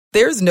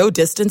There's no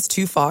distance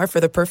too far for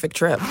the perfect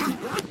trip.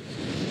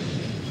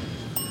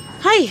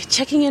 Hi,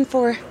 checking in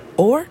for...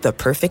 Or the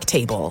perfect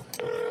table.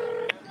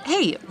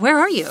 Hey, where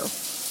are you?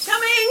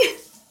 Coming!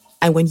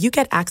 And when you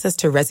get access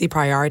to Resi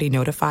Priority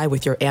Notify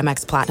with your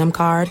Amex Platinum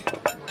card...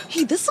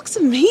 Hey, this looks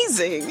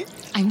amazing.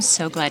 I'm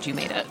so glad you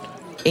made it.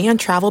 And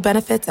travel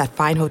benefits at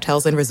fine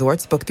hotels and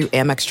resorts booked through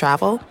Amex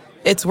Travel,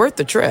 it's worth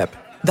the trip.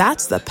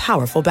 That's the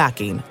powerful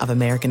backing of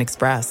American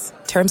Express.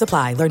 Terms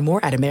apply. Learn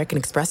more at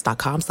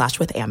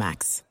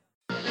americanexpress.com/withAmex.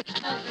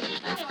 Switched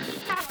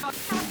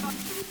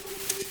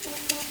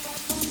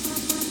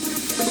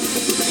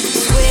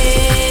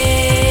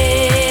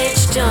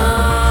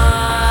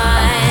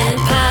on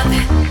Pop.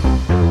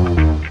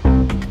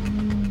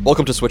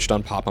 Welcome to Switched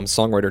on Pop. I'm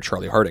songwriter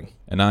Charlie Harding.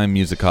 And I'm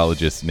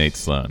musicologist Nate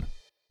Sloan.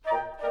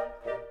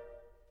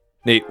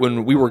 Nate,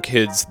 when we were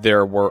kids,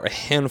 there were a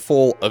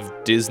handful of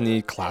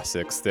Disney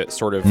classics that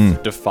sort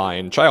of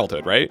defined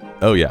childhood, right?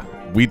 Oh, yeah.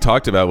 We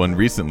talked about one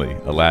recently,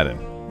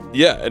 Aladdin.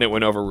 Yeah, and it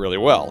went over really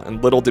well.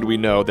 And little did we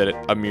know that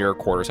a mere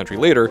quarter century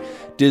later,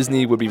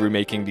 Disney would be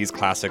remaking these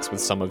classics with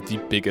some of the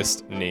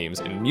biggest names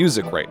in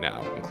music right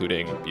now,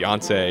 including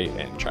Beyonce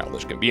and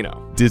Childish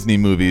Gambino. Disney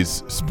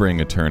movies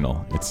spring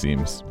eternal, it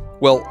seems.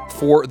 Well,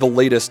 for the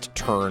latest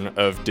turn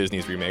of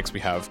Disney's remakes,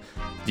 we have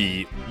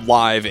the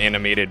live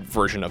animated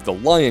version of The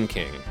Lion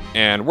King.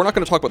 And we're not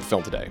going to talk about the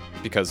film today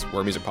because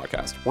we're a music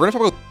podcast. We're going to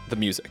talk about the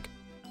music.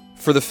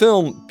 For the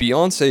film,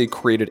 Beyonce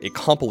created a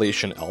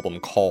compilation album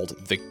called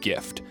The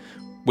Gift,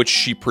 which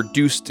she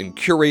produced and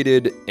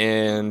curated,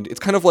 and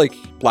it's kind of like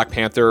Black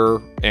Panther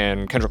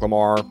and Kendrick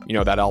Lamar, you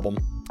know, that album.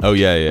 Oh,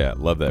 yeah.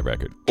 Love that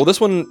record. Well, this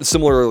one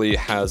similarly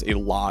has a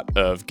lot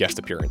of guest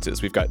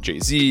appearances. We've got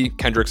Jay-Z,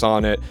 Kendrick's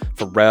on it,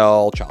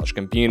 Pharrell, Childish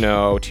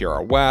Gambino,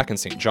 Tierra Whack, and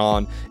St.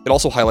 John. It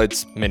also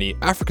highlights many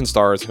African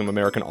stars whom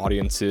American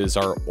audiences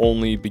are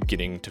only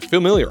beginning to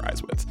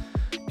familiarize with.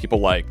 People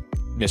like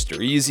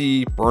Mr.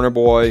 Easy, Burna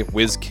Boy,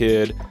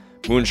 Wizkid,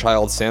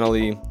 Moonchild,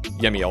 Sanali,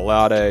 Yemi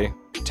Alade,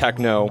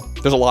 Techno.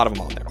 There's a lot of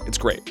them on there. It's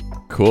great.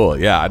 Cool.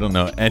 Yeah, I don't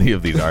know any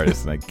of these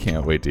artists, and I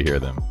can't wait to hear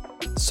them.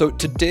 So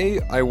today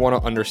I want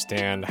to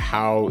understand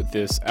how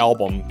this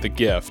album, The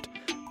Gift,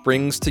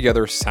 brings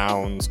together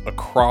sounds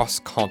across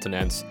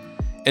continents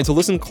and to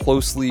listen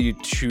closely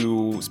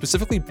to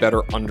specifically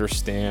better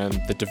understand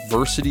the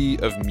diversity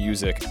of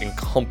music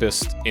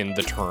encompassed in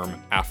the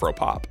term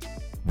Afropop.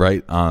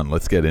 Right on.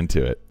 Let's get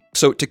into it.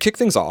 So to kick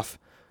things off,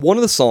 one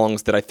of the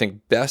songs that I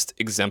think best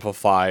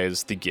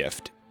exemplifies The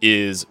Gift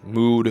is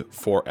Mood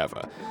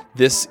Forever.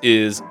 This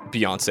is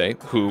Beyonce,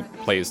 who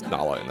plays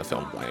Nala in the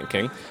film Lion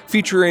King,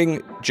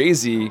 featuring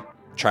Jay-Z,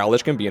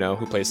 Childish Gambino,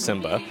 who plays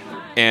Simba,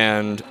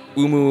 and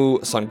Umu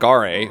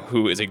Sangare,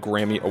 who is a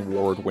Grammy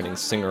Award-winning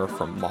singer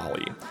from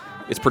Mali.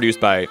 It's produced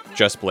by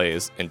Just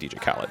Blaze and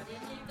DJ Khaled.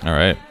 All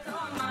right.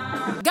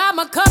 Got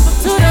my cup up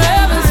to the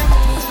heavens.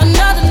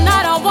 Another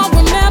night I won't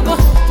remember.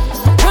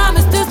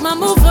 Promise this my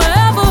move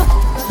forever.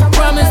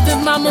 Promise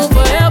this my move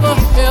forever,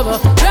 ever.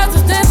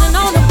 Dresses dancing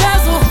on the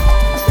bezel.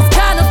 This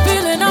kind of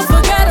feeling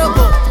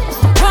unforgettable.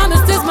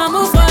 Promise this my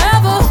move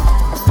forever.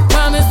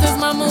 Promise this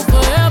my move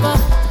forever,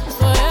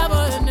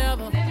 forever and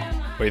ever.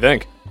 What do you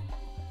think?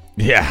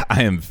 Yeah,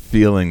 I am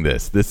feeling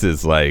this. This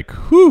is like,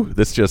 whew,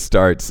 this just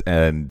starts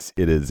and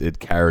it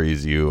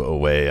carries you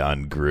away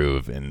on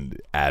groove and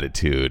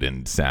attitude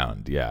and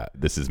sound. Yeah,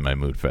 this is my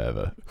mood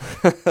forever.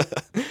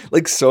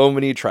 Like so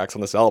many tracks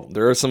on this album,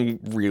 there are some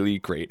really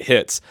great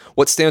hits.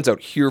 What stands out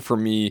here for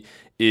me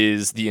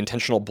is the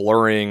intentional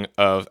blurring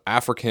of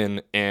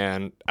African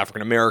and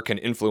African American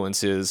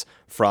influences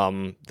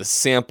from the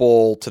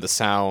sample to the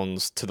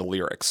sounds to the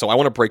lyrics. So I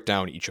want to break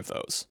down each of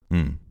those.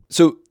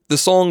 So the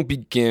song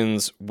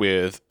begins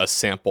with a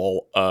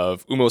sample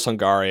of Umo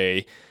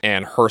Sangare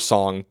and her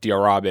song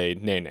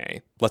Diarabe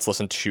Nene. Let's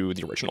listen to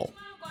the original.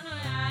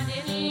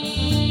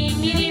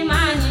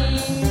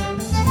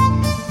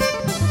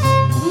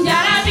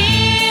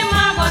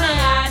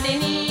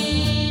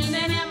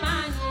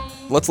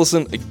 Let's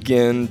listen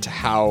again to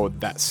how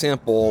that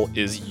sample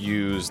is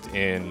used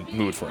in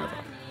Mood Forever.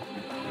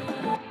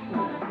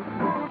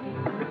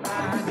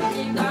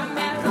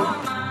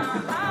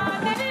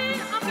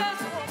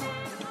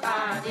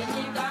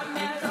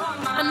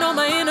 I know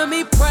my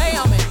enemy pray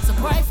on me, so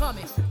pray for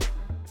me.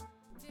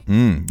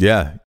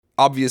 Yeah.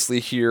 Obviously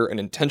here, an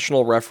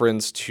intentional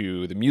reference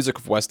to the music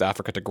of West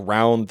Africa to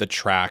ground the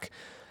track.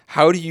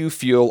 How do you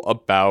feel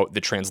about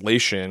the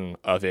translation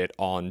of it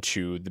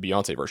onto the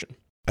Beyonce version?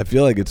 I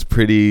feel like it's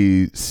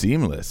pretty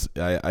seamless.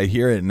 I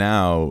hear it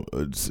now,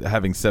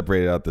 having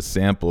separated out the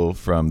sample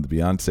from the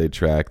Beyonce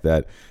track,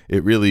 that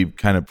it really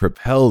kind of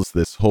propels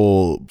this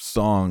whole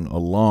song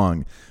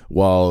along,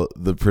 while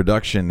the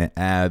production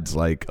adds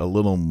like a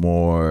little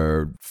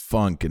more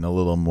funk and a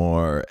little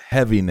more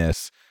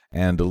heaviness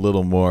and a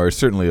little more,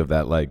 certainly of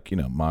that, like, you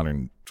know,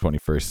 modern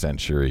 21st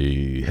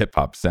century hip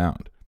hop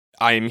sound.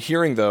 I'm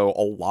hearing, though,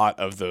 a lot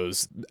of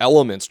those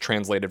elements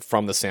translated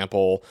from the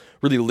sample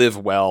really live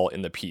well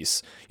in the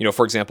piece.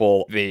 For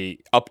example, they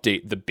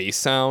update the bass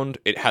sound.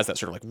 It has that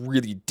sort of like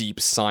really deep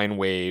sine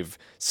wave,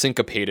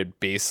 syncopated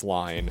bass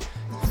line.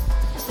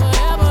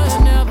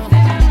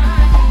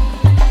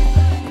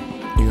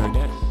 You heard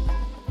that?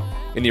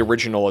 In the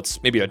original,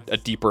 it's maybe a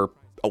deeper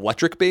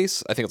electric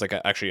bass. I think it's like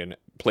actually a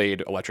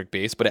played electric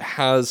bass, but it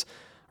has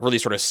a really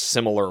sort of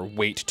similar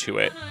weight to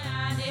it.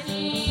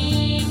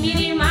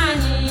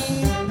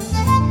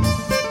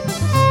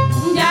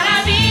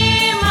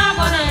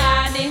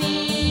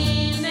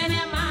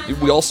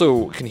 We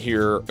also can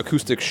hear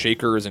acoustic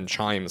shakers and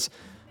chimes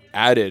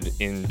added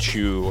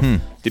into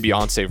the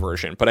Beyonce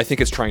version, but I think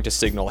it's trying to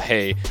signal,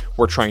 hey,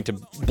 we're trying to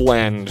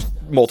blend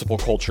multiple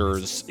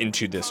cultures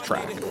into this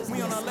track.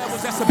 We on our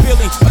levels, that's a Billy,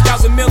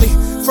 1,000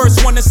 milli.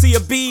 First one to see a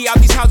B out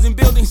these housing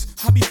buildings.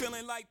 I be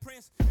feeling like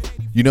Prince.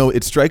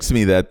 It strikes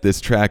me that this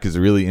track is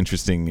a really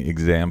interesting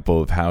example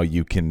of how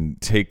you can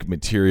take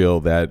material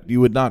that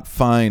you would not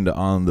find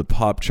on the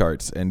pop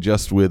charts and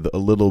just with a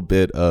little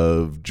bit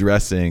of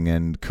dressing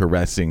and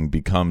caressing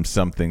become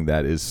something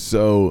that is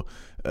so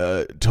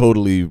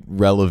totally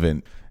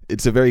relevant.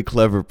 It's a very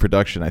clever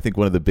production. I think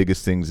one of the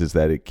biggest things is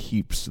that it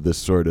keeps this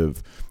sort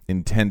of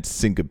intense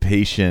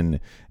syncopation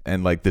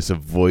and like this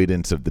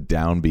avoidance of the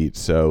downbeat.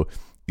 So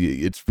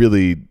it's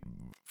really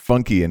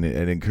funky and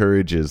it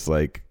encourages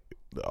like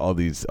all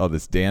this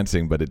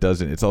dancing, but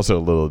it's also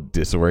a little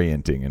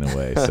disorienting in a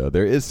way. So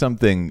there is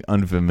something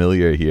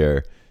unfamiliar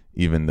here,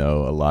 even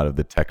though a lot of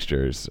the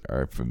textures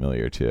are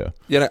familiar too.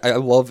 Yeah, I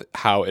love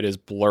how it is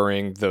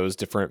blurring those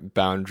different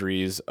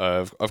boundaries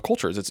of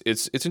cultures.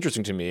 It's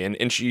interesting to me.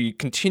 And she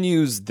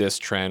continues this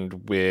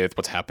trend with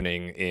what's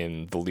happening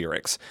in the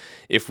lyrics.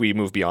 If we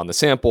move beyond the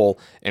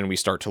sample and we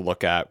start to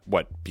look at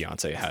what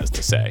Beyonce has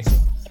to say.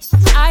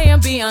 I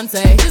am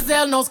Beyonce,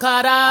 Giselle knows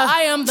Carter.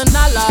 I am the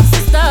Nala,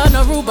 sister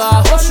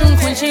Naruba, Oshun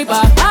Queen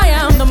Sheba. I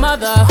am the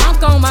mother,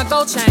 Unk on my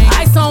gold chain,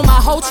 ice on my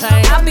whole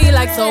chain. I be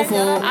like soul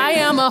food, I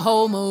am a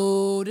whole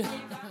mood.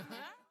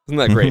 Isn't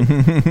that great?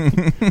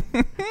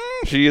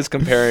 She is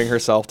comparing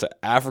herself to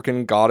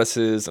African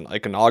goddesses and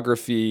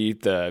iconography,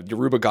 the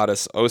Yoruba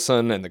goddess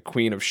Osun and the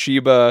Queen of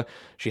Sheba.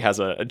 She has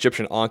an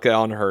Egyptian Anka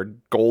on her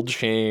gold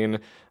chain.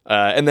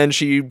 And then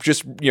she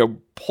just,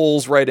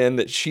 pulls right in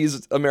that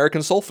she's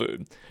American soul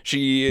food.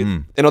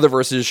 In other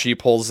verses, she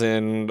pulls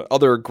in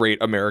other great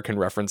American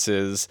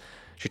references.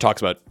 She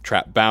talks about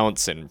trap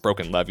bounce and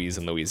broken levees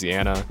in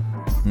Louisiana.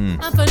 I'm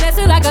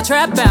finessing like a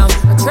trap bounce,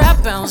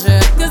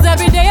 yeah. Cause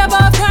every day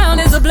above ground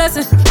is a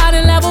blessing. I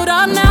done leveled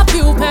up now,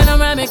 view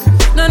panoramic.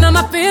 None of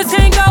my fears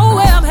can't go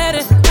where I'm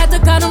headed. Had to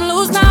cut them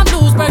loose, now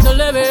I'm loose, break the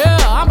levee. Yeah,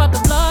 I'm about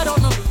to blood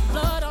on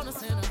the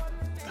center.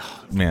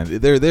 Man,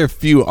 there are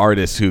few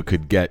artists who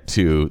could get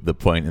to the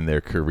point in their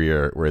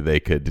career where they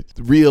could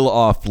reel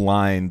off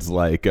lines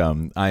like I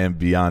am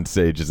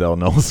Beyonce, Giselle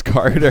Knowles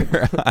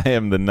Carter, I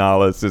am the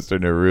Nala, Sister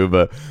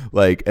Naruba,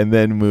 and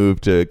then move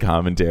to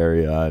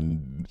commentary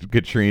on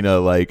Katrina.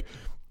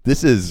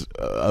 This is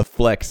a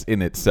flex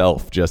in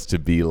itself just to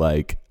be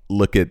like,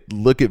 look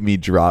at me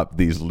drop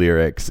these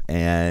lyrics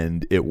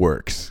and it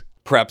works.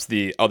 Perhaps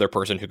the other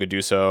person who could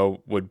do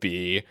so would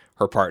be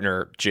her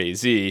partner,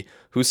 Jay-Z,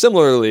 who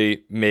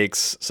similarly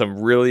makes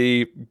some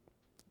really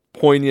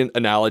poignant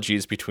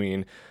analogies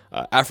between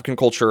African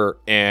culture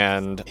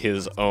and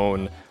his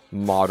own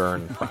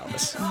modern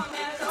prowess.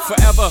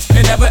 Forever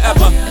and never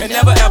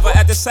ever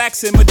at the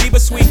Saxon Madiba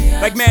suite.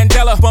 Like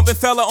Mandela, bumping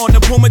fella on the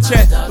Puma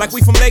jet. Like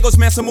we from Lagos,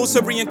 Mansa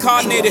Musa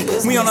reincarnated.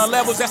 We on our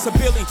levels, that's a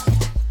Billy.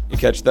 You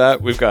catch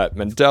that? We've got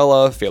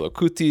Mandela, Fela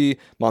Kuti,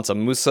 Mansa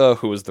Musa,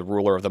 who was the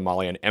ruler of the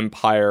Malian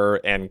Empire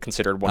and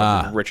considered one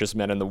of the richest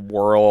men in the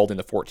world in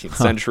the 14th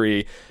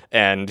century.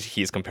 And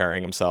he's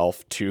comparing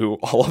himself to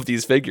all of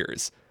these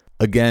figures.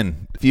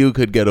 Again, few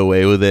could get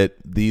away with it.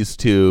 These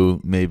two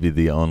may be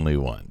the only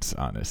ones,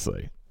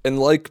 honestly. And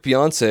like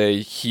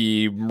Beyonce,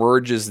 he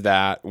merges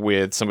that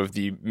with some of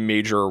the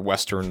major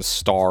Western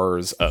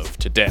stars of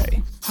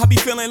today. I be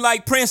feeling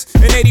like Prince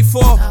in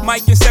 84,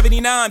 Mike in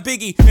 79,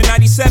 Biggie in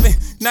 97,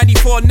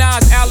 94,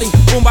 Nas, Ali,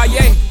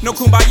 Kumbaya, no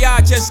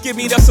Kumbaya, just give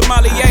me the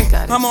sommelier.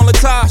 I'm on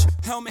Latage,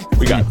 helmet.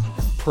 We got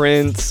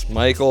Prince,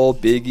 Michael,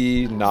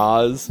 Biggie,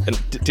 Nas. And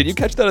did you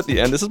catch that at the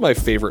end? This is my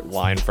favorite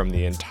line from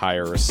the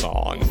entire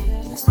song.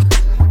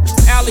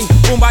 Ali,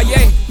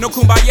 Kumbaya, no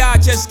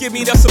Kumbaya, just give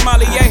me the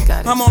sommelier.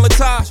 I'm on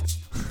Latage.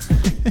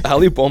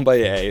 Ali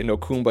Bombaye, no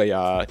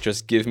Kumbaya,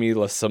 just give me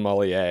la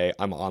sommelier.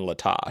 I'm on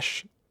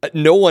Latash.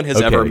 No one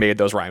has ever made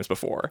those rhymes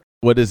before.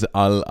 What does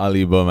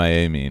Ali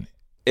Bombaye mean?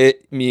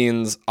 It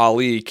means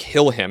Ali,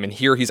 kill him. And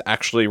here he's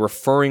actually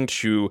referring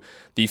to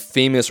the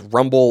famous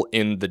Rumble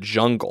in the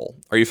Jungle.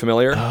 Are you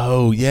familiar?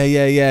 Oh,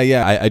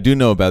 yeah. I do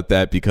know about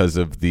that because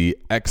of the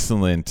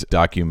excellent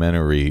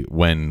documentary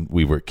When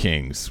We Were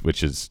Kings,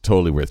 which is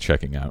totally worth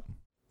checking out.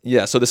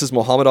 Yeah, so this is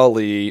Muhammad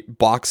Ali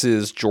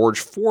boxes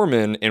George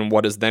Foreman in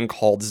what is then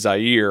called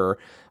Zaire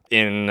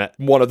in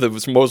one of the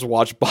most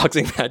watched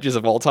boxing matches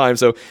of all time.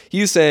 So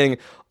he's saying,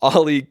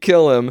 Ali,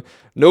 kill him,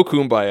 no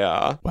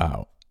kumbaya.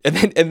 Wow.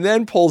 And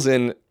then pulls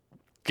in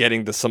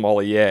getting the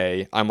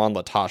sommelier. I'm on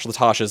La Tâche. La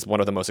Tâche is one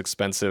of the most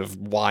expensive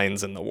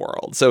wines in the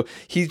world. So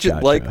he's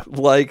just like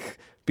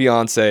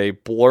Beyonce,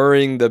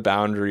 blurring the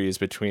boundaries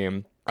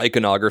between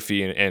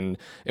iconography and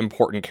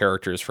important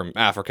characters from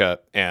Africa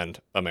and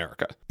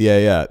America.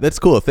 Yeah. That's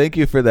cool. Thank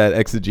you for that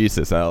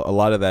exegesis. A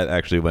lot of that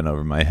actually went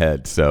over my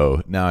head.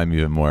 So now I'm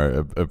even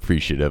more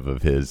appreciative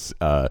of his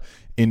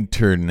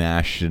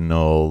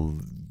international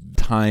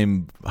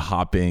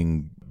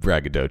time-hopping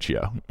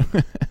braggadocio.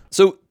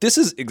 So this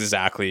is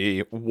exactly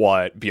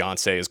what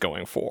Beyonce is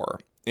going for.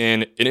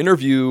 In an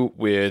interview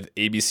with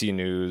ABC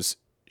News,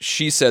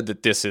 she said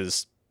that this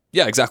is,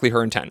 exactly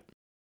her intent.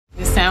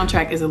 The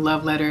soundtrack is a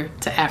love letter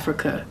to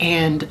Africa,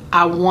 and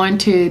I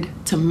wanted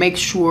to make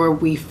sure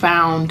we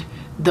found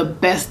the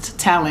best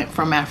talent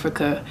from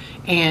Africa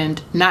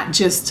and not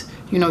just,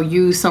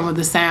 use some of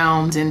the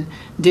sounds and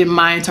did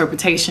my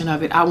interpretation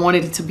of it. I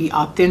wanted it to be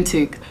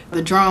authentic.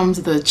 The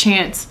drums, the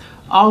chants,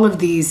 all of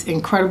these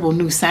incredible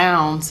new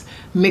sounds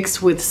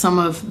mixed with some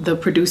of the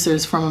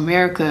producers from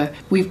America,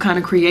 we've kind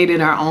of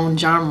created our own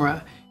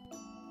genre.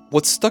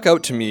 What stuck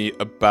out to me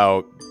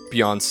about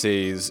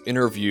Beyonce's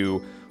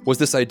interview was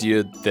this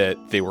idea that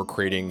they were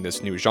creating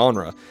this new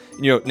genre.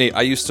 Nate,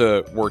 I used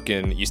to work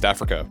in East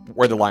Africa,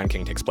 where The Lion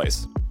King takes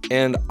place.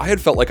 And I had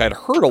felt like I'd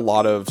heard a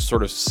lot of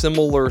sort of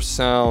similar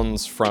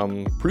sounds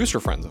from producer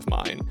friends of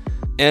mine.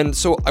 And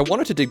so I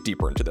wanted to dig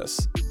deeper into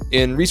this.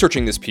 In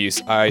researching this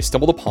piece, I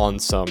stumbled upon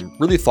some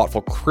really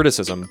thoughtful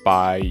criticism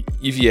by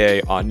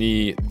Ivie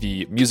Ani,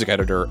 the music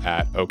editor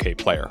at OK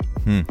Player.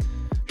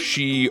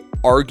 She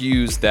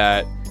argues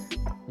that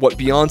what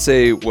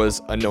Beyonce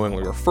was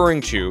unknowingly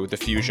referring to, the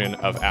fusion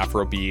of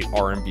Afrobeat,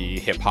 R&B,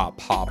 hip-hop,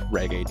 pop,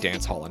 reggae,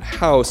 dancehall, and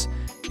house,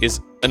 is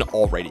an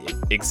already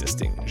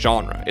existing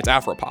genre. It's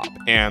Afropop,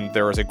 and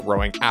there is a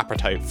growing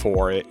appetite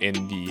for it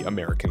in the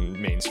American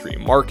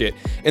mainstream market.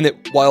 And that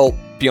while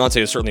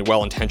Beyonce is certainly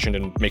well-intentioned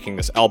in making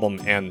this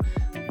album, and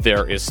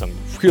there is some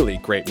really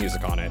great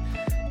music on it,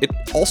 it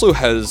also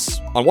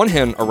has, on one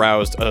hand,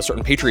 aroused a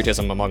certain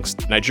patriotism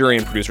amongst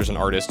Nigerian producers and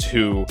artists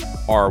who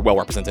are well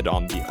represented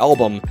on the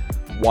album,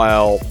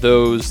 while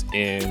those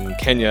in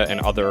Kenya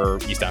and other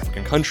East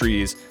African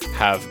countries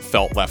have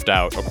felt left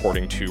out,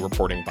 according to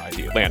reporting by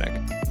The Atlantic.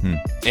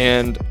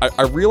 And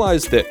I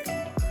realized that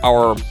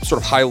our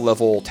sort of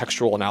high-level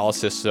textual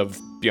analysis of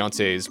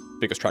Beyonce's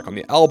biggest track on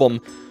the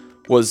album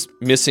was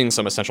missing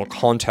some essential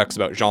context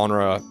about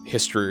genre,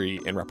 history,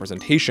 and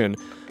representation.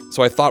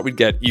 So I thought we'd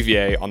get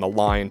Ivie on the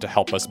line to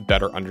help us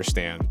better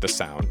understand the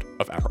sound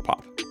of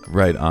Afropop.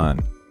 Right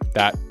on.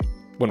 That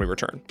when we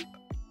return.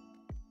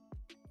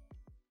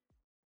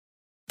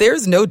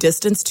 There's no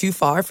distance too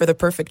far for the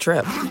perfect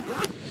trip.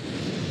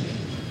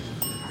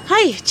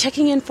 Hi,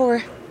 checking in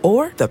for...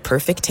 Or the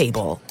perfect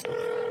table.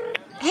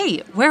 Hey,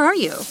 where are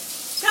you?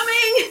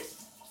 Coming!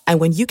 And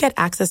when you get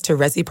access to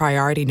Resi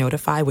Priority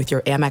Notify with your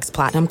Amex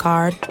Platinum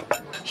card...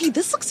 Hey,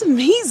 this looks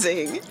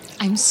amazing!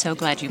 I'm so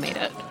glad you made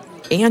it.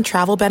 And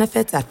travel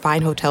benefits at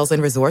fine hotels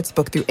and resorts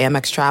booked through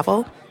Amex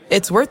Travel,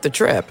 it's worth the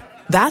trip.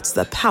 That's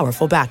the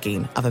powerful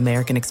backing of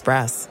American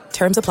Express.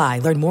 Terms apply.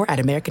 Learn more at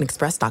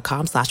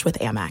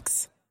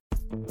americanexpress.com/withAmex.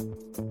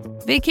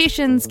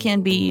 Vacations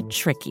can be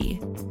tricky.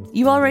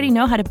 You already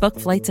know how to book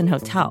flights and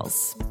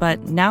hotels,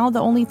 but now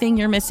the only thing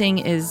you're missing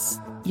is,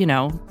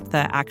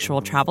 the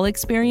actual travel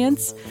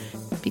experience.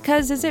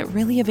 Because is it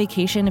really a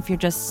vacation if you're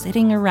just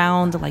sitting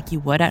around like you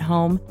would at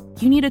home?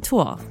 You need a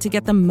tool to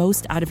get the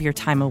most out of your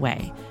time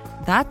away.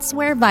 That's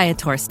where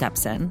Viator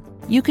steps in.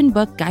 You can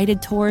book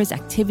guided tours,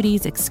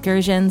 activities,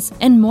 excursions,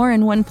 and more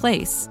in one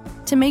place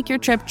to make your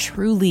trip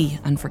truly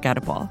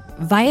unforgettable.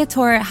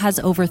 Viator has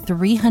over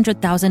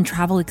 300,000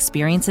 travel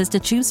experiences to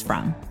choose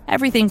from.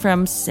 Everything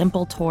from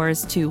simple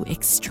tours to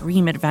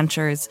extreme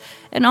adventures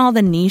and all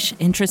the niche,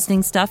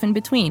 interesting stuff in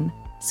between.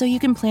 So you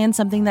can plan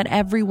something that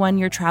everyone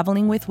you're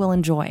traveling with will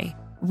enjoy.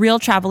 Real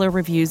traveler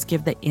reviews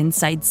give the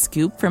inside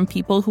scoop from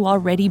people who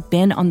already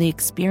been on the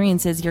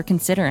experiences you're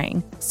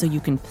considering, so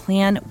you can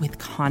plan with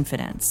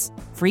confidence.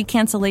 Free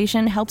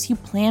cancellation helps you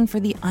plan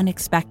for the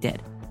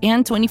unexpected.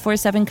 And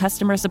 24/7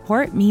 customer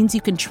support means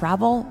you can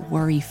travel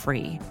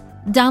worry-free.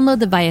 Download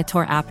the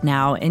Viator app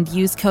now and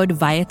use code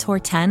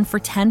Viator10 for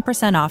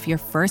 10% off your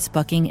first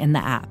booking in the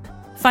app.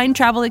 Find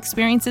travel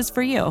experiences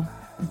for you.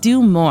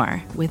 Do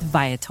more with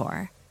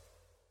Viator.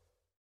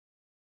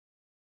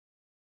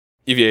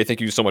 Ivie, thank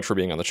you so much for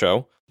being on the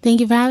show. Thank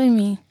you for having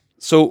me.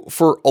 So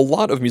for a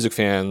lot of music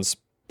fans,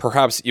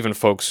 perhaps even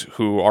folks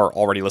who are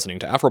already listening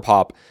to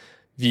Afropop,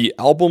 the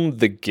album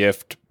The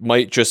Gift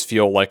might just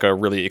feel like a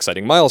really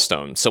exciting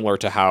milestone, similar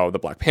to how the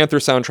Black Panther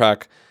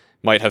soundtrack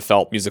might have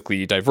felt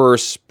musically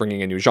diverse,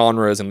 bringing in new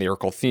genres and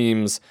lyrical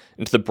themes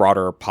into the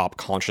broader pop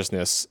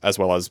consciousness, as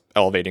well as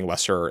elevating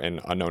lesser and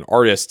unknown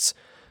artists.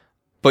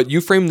 But you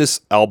frame this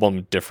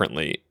album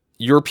differently.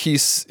 Your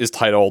piece is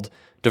titled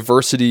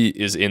 "Diversity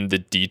is in the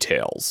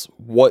Details: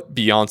 What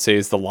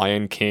Beyonce's The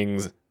Lion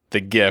King's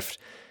The Gift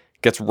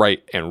Gets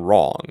Right and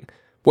Wrong."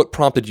 What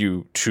prompted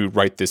you to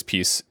write this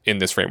piece in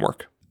this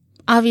framework?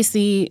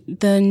 Obviously,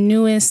 the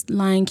newest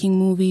Lion King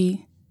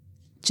movie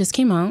just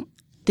came out.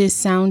 This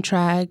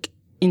soundtrack,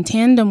 in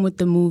tandem with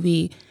the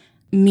movie,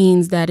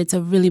 means that it's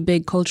a really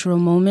big cultural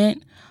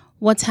moment.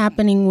 What's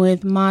happening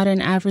with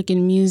modern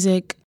African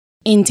music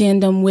in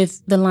tandem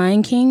with The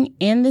Lion King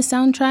and the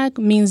soundtrack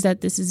means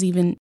that this is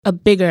even a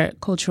bigger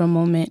cultural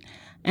moment.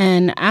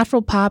 And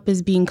Afro-pop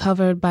is being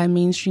covered by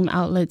mainstream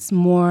outlets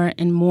more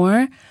and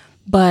more,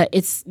 but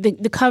it's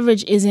the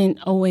coverage isn't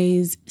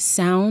always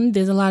sound.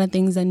 There's a lot of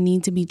things that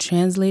need to be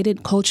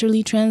translated,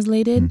 culturally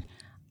translated.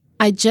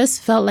 I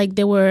just felt like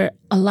there were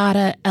a lot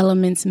of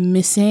elements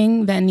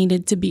missing that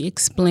needed to be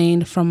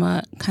explained from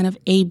a kind of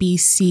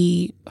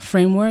ABC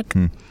framework.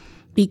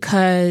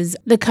 Because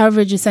the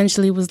coverage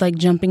essentially was like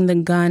jumping the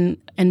gun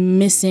and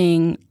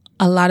missing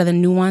a lot of the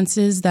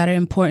nuances that are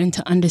important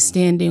to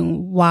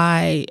understanding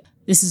why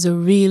this is a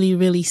really,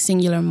 really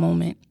singular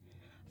moment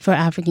for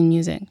African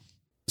music.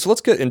 So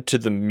let's get into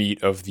the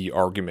meat of the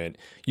argument.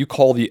 You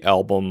call the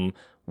album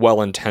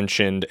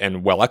well-intentioned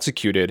and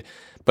well-executed,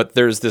 but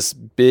there's this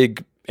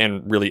big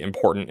and really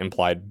important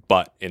implied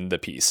but in the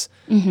piece.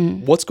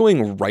 What's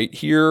going right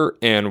here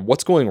and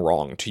what's going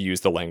wrong, to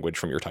use the language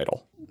from your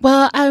title?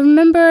 Well, I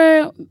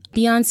remember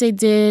Beyonce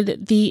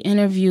did the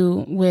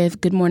interview with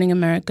Good Morning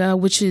America,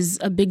 which is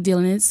a big deal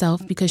in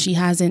itself because she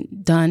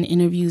hasn't done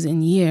interviews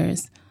in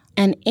years.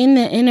 And in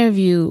the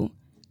interview,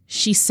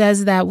 she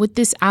says that with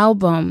this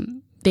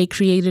album, they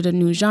created a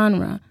new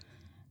genre.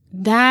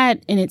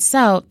 That in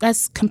itself,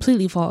 that's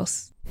completely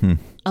false.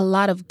 A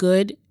lot of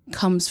good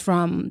comes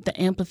from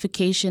the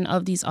amplification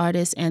of these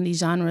artists and these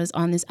genres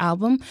on this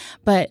album.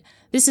 But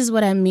this is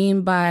what I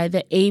mean by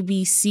the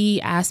ABC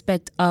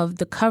aspect of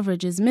the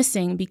coverage is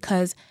missing,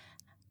 because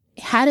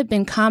had it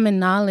been common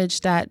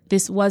knowledge that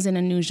this wasn't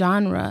a new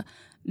genre,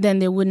 then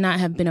there would not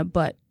have been a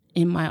but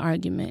in my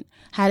argument.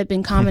 Had it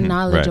been common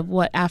knowledge of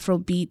what Afro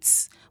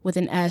beats with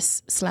an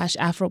S /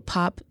 Afro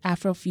pop,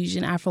 Afro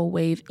fusion, Afro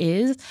wave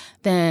is,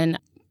 then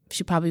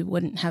she probably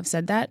wouldn't have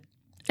said that.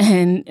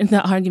 And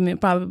the argument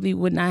probably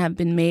would not have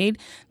been made.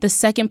 The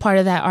second part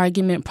of that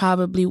argument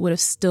probably would have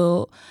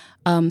still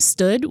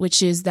stood,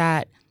 which is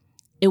that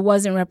it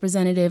wasn't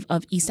representative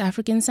of East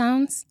African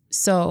sounds.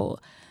 So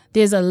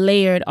there's a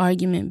layered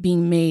argument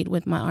being made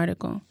with my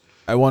article.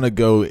 I want to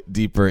go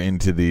deeper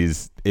into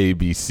these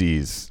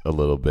ABCs a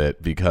little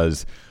bit,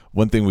 because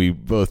one thing we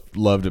both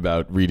loved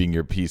about reading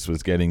your piece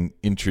was getting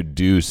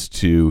introduced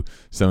to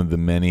some of the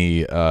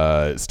many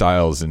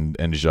styles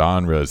and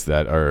genres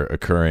that are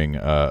occurring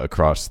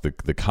across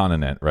the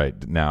continent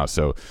right now.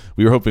 So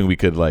we were hoping we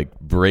could like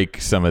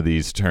break some of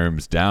these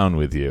terms down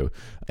with you.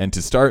 And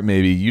to start,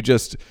 maybe you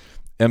just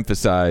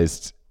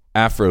emphasized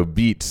Afro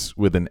beats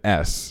with an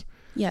S.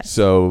 Yes.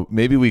 So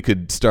maybe we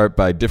could start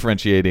by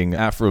differentiating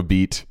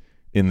Afrobeat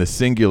in the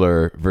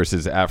singular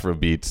versus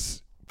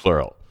Afrobeats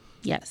plural.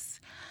 Yes.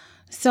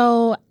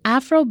 So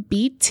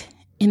Afrobeat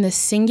in the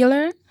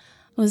singular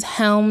was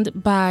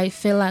helmed by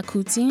Fela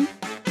Kuti,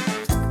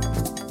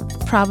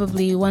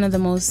 probably one of the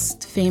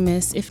most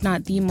famous, if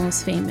not the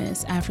most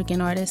famous,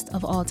 African artist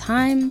of all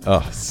time.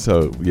 Oh,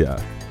 so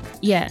yeah.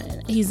 Yeah,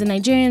 he's a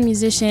Nigerian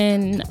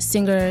musician,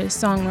 singer,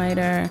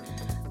 songwriter.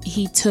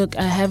 He took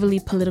a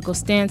heavily political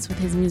stance with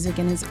his music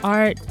and his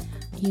art.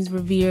 He's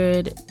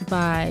revered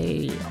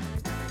by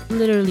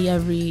literally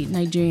every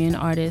Nigerian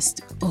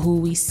artist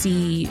who we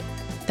see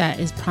that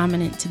is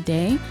prominent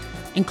today,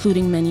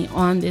 including many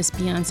on this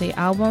Beyonce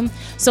album.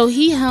 So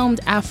he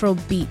helmed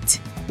Afrobeat,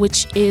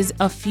 which is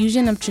a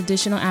fusion of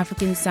traditional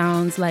African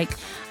sounds like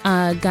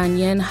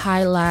Ghanaian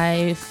high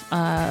life,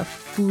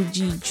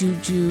 Fuji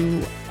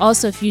Juju,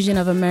 also a fusion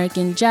of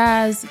American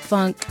jazz,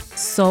 funk,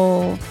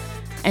 soul.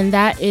 And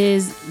that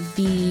is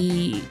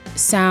the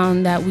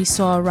sound that we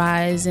saw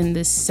rise in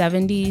the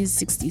 70s,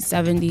 60s,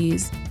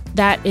 70s.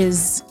 That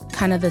is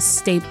kind of the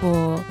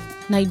staple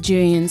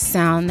Nigerian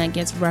sound that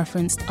gets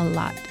referenced a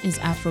lot is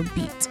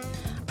Afrobeat,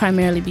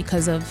 primarily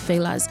because of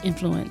Fela's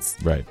influence.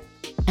 Right.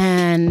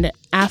 And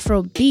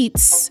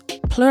Afrobeats,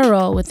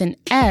 plural with an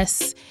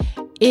S,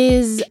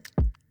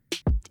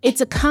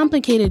 it's a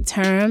complicated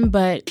term,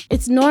 but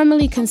it's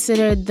normally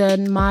considered the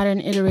modern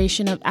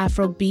iteration of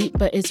Afrobeat,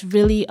 but it's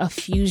really a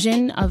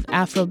fusion of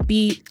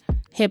Afrobeat,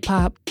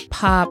 hip-hop,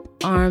 pop,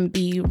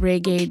 R&B,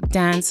 reggae,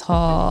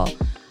 dancehall.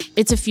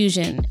 It's a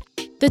fusion.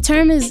 The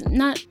term is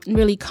not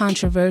really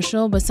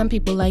controversial, but some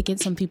people like it,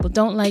 some people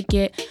don't like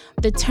it.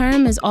 The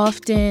term is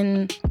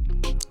often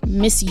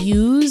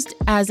misused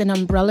as an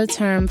umbrella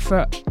term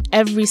for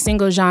every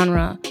single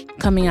genre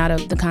coming out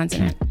of the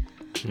continent.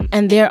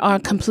 And there are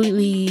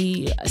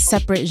completely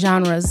separate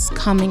genres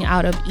coming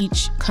out of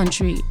each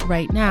country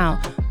right now.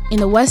 In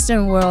the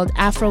Western world,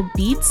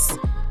 Afrobeats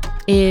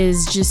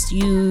is just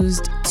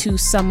used to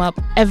sum up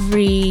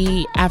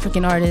every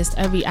African artist,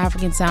 every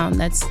African sound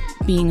that's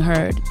being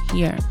heard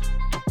here.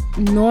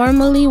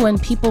 Normally, when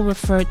people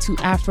refer to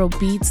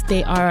Afrobeats,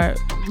 they are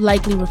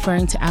likely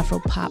referring to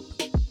Afropop,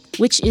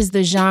 which is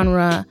the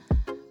genre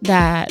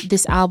that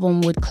this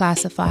album would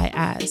classify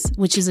as,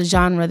 which is a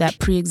genre that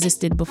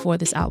pre-existed before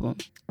this album.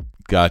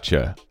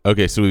 Gotcha.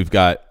 Okay, so we've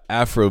got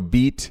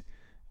Afrobeat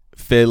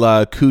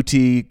Fela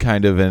Kuti,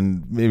 kind of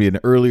maybe an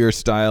earlier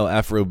style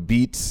Afro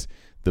beats,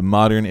 the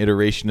modern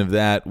iteration of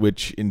that,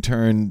 which in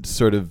turn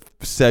sort of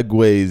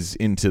segues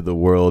into the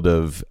world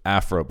of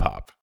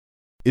Afropop.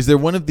 Is there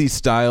one of these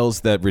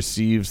styles that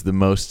receives the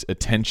most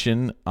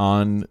attention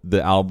on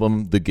the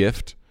album, The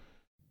Gift?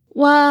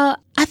 Well,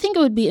 I think it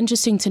would be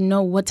interesting to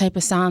know what type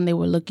of sound they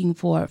were looking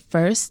for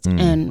first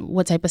and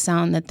what type of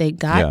sound that they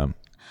got. Yeah.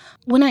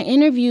 When I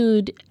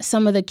interviewed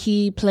some of the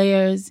key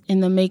players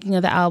in the making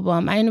of the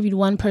album, I interviewed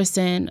one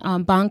person,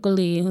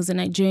 Bankole, who's a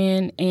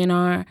Nigerian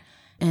A&R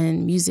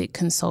and music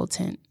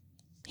consultant.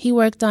 He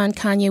worked on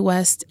Kanye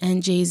West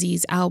and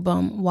Jay-Z's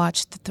album,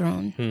 Watch the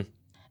Throne.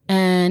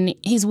 And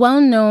he's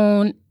well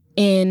known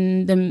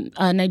in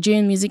the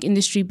Nigerian music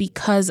industry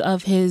because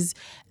of his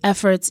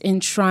efforts in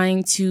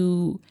trying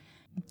to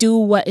do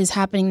what is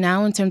happening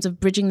now in terms of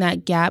bridging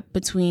that gap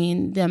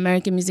between the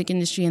American music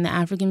industry and the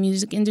African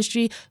music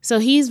industry. So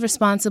he's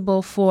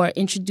responsible for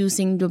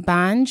introducing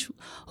D'banj,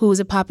 who is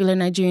a popular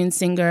Nigerian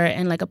singer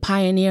and like a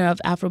pioneer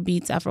of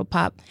Afrobeats,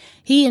 Afropop.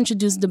 He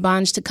introduced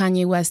D'banj to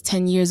Kanye West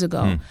 10 years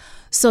ago.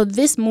 So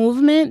this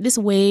movement, this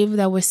wave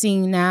that we're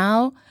seeing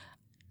now,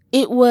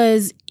 it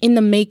was in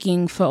the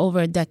making for over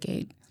a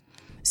decade.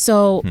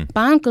 So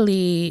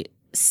Bankole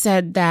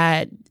said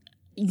that,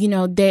 you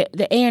know,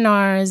 the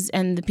A&Rs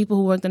and the people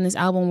who worked on this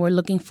album were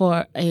looking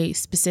for a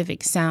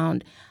specific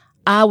sound.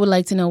 I would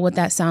like to know what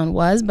that sound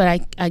was,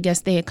 but I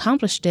guess they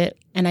accomplished it.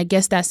 And I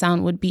guess that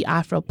sound would be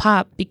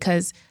Afropop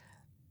because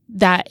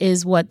that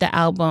is what the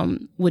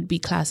album would be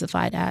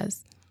classified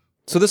as.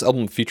 So this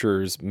album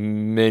features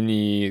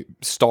many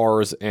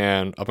stars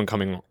and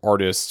up-and-coming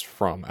artists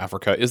from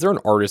Africa. Is there an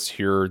artist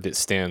here that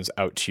stands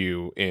out to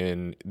you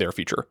in their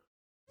feature?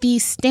 The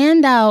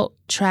standout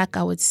track,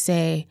 I would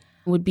say,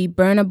 would be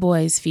Burna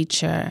Boy's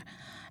feature.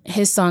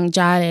 His song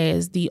Jare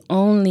is the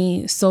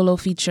only solo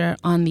feature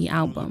on the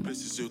album.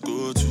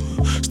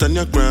 Stand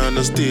your ground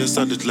and stay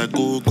solid like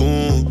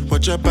Ogun.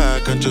 Watch your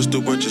back and just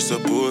do what you're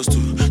supposed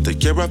to.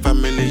 Take care of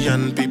family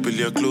and people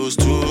you're close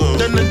to.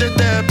 Then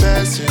they're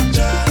passing.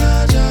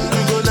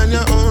 You go learn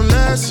your own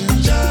lesson.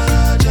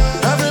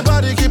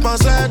 Everybody keep on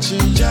searching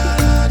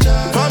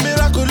for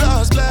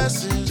miraculous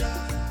blessings.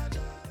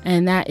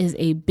 And that is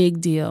a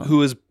big deal.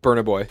 Who is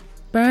Burna Boy?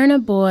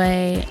 Burna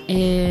Boy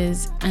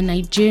is a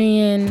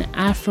Nigerian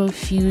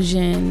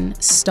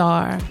Afrofusion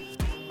star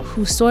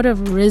who's sort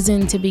of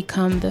risen to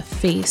become the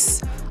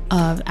face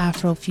of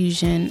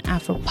Afrofusion,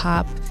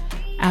 Afropop,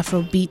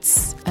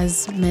 Afrobeats,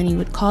 as many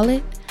would call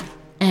it.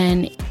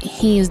 And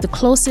he is the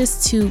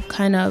closest to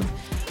kind of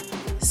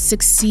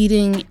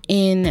succeeding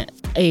in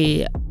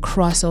a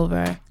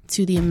crossover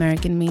to the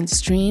American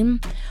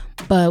mainstream.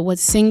 But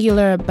what's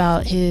singular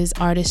about his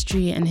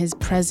artistry and his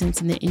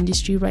presence in the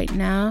industry right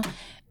now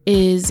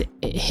is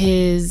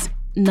his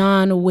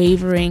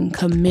non-wavering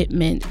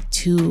commitment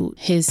to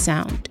his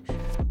sound,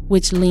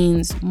 which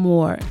leans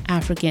more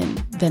African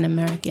than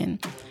American.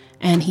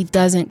 And he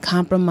doesn't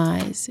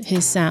compromise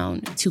his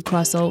sound to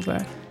cross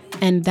over.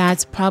 And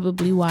that's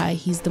probably why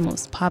he's the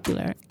most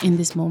popular in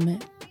this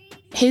moment.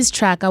 His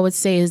track, I would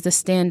say, is the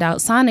standout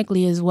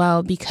sonically as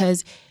well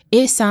because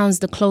it sounds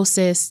the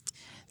closest,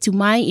 to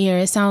my ear,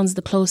 it sounds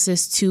the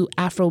closest to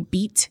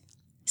Afrobeat,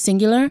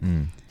 singular.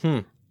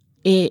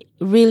 It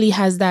really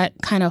has that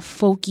kind of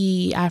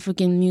folky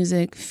African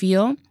music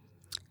feel,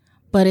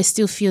 but it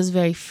still feels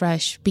very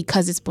fresh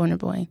because it's Burna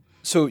Boy.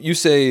 So you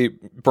say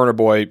Burna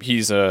Boy,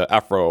 he's a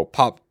Afro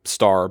pop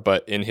star,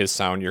 but in his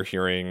sound you're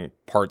hearing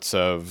parts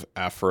of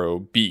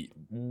Afro beat.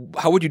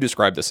 How would you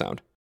describe the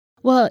sound?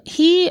 Well,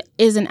 he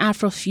is an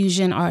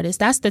Afrofusion artist.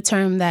 That's the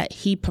term that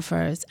he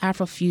prefers,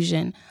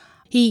 Afrofusion.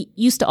 He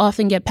used to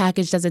often get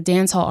packaged as a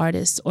dancehall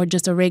artist or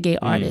just a reggae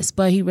artist,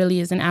 but he really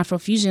is an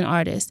Afrofusion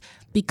artist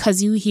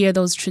because you hear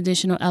those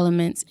traditional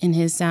elements in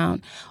his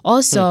sound.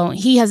 Also,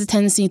 he has a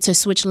tendency to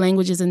switch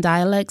languages and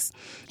dialects.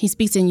 He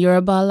speaks in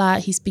Yoruba a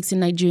lot. He speaks in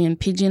Nigerian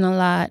Pidgin a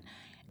lot.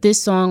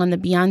 This song on the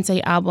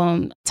Beyonce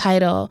album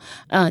title,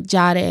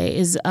 Jare,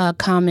 is a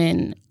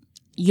common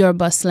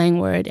Yoruba slang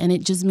word, and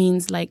it just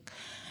means like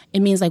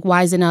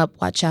wisen up,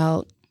 watch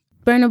out.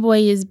 Burna Boy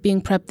is being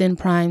prepped and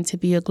primed to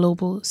be a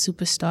global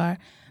superstar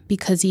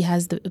because he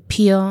has the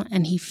appeal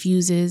and he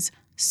fuses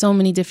so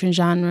many different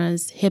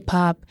genres,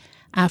 hip-hop,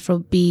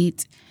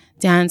 Afrobeat,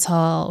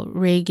 dancehall,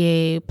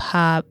 reggae,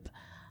 pop,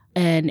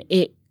 and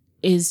it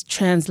is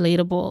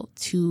translatable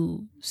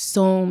to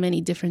so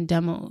many different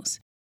demos.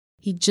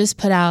 He just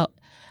put out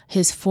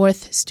his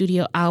 4th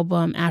studio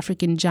album,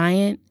 African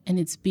Giant, and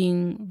it's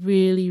being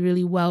really,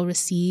 really well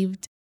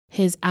received.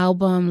 His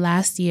album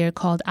last year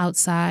called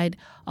Outside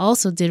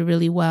also did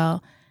really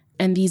well.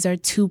 And these are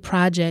 2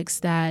 projects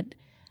that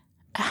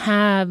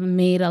have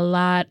made a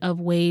lot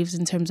of waves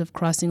in terms of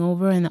crossing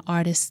over and the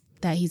artists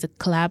that he's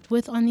collabed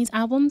with on these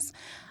albums.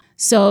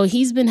 So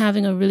he's been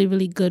having a really,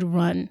 really good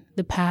run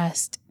the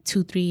past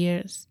 2-3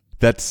 years.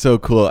 That's so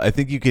cool. I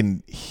think you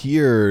can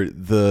hear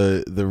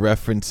the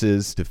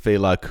references to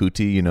Fela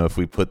Kuti. You know, if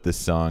we put this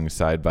song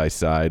side by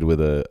side with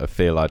a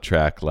Fela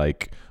track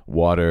like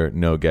Water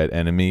No Get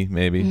Enemy,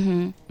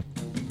 maybe.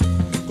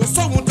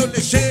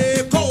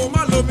 ṣe kó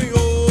má lómi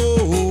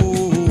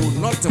o.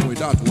 Nothing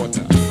without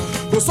water.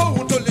 Kò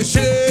sóhun tó lè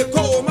ṣe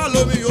kó má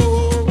lómi o.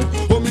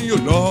 Omi yóò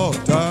lọ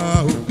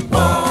ta o.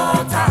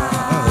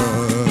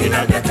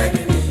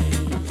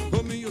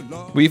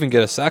 We even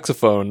get a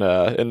saxophone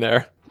in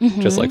there,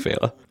 just like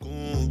Fela.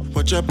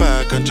 Watch your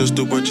back and just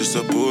do what you're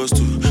supposed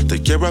to.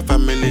 Take care of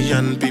family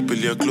and people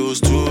you're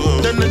close to.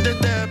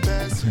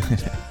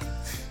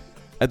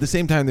 At the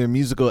same time, there are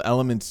musical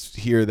elements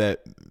here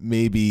that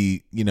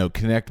maybe,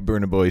 connect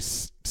Burna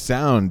Boy's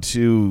sound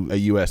to a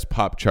U.S.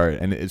 pop chart,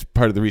 and it's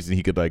part of the reason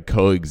he could like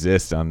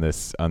coexist on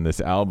this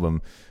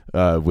album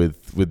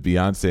with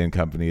Beyonce and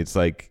company. It's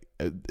like,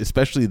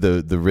 especially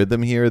the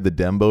rhythm here, the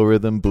dembo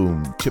rhythm,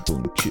 boom, chip,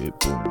 boom, chip,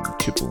 boom,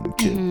 chip, boom,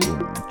 chip, boom,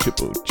 chip,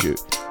 boom, chip.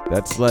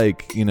 That's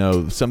like,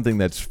 something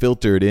that's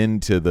filtered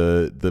into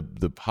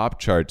the pop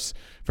charts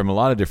from a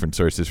lot of different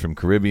sources, from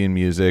Caribbean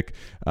music,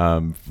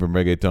 from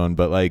reggaeton,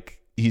 but like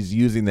he's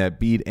using that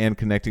beat and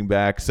connecting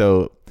back.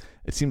 So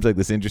it seems like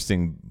this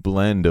interesting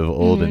blend of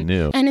old and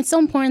new. And it's so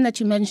important that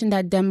you mentioned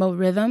that dembo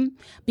rhythm,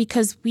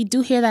 because we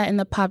do hear that in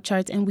the pop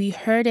charts, and we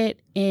heard it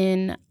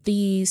in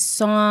the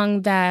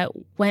song that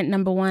went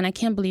number one. I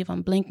can't believe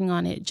I'm blanking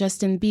on it.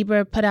 Justin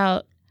Bieber put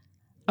out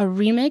a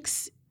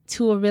remix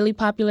to a really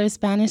popular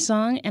Spanish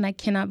song, and I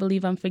cannot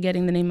believe I'm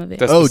forgetting the name of it.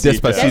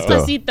 Despacito.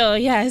 Despacito,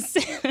 yes.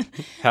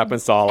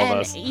 Happens to all of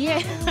us.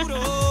 Yeah.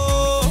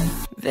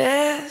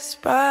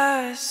 Despacito,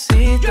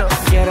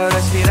 quiero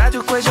respirar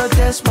tu cuello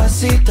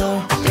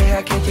despacito.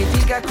 Deja que te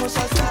diga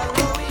cosas al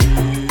oído.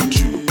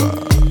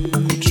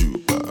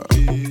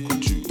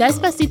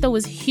 Despacito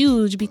was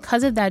huge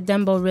because of that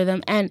dembo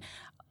rhythm, and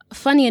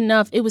funny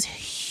enough, it was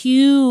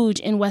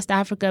huge in West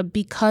Africa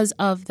because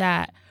of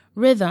that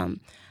rhythm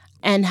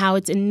and how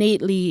it's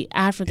innately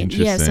African.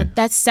 Yeah, so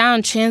that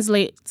sound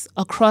translates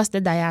across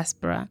the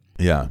diaspora.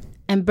 Yeah.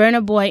 And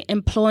Burna Boy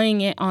employing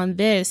it on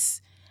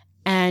this,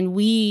 and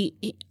we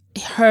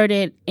heard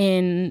it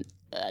in,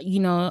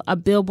 a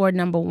Billboard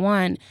number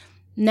one.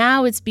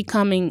 Now it's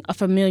becoming a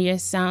familiar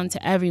sound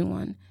to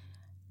everyone.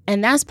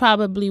 And that's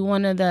probably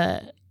one of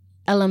the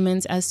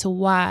elements as to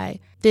why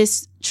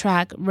this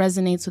track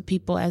resonates with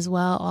people as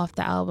well off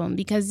the album.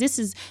 Because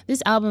this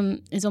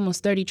album is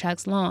almost 30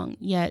 tracks long,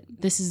 yet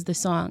this is the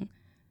song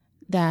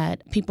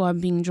that people are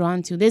being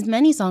drawn to. There's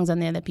many songs on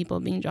there that people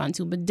are being drawn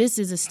to, but this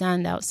is a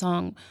standout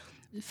song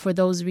for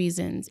those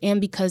reasons, and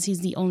because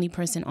he's the only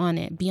person on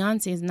it.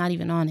 Beyonce is not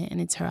even on it,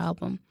 and it's her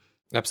album.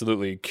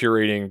 Absolutely.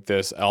 Curating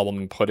this album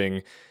and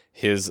putting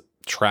his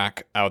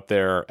track out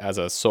there as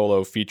a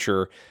solo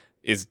feature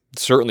is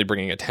certainly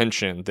bringing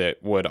attention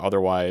that would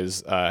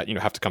otherwise,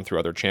 have to come through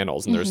other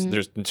channels. And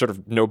there's sort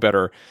of no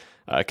better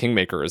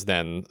kingmakers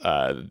than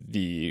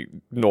the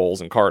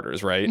Knowles and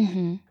Carters, right?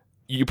 Mm-hmm.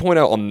 You point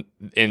out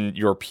in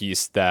your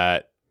piece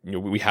that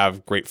we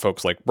have great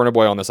folks like Burna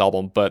Boy on this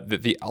album, but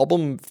the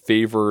album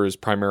favors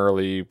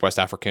primarily West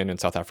African and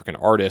South African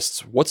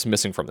artists. What's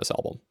missing from this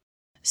album?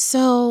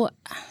 So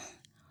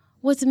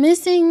what's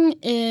missing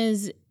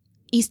is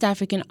East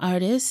African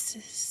artists,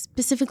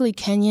 specifically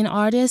Kenyan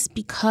artists,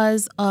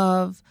 because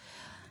of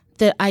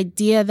the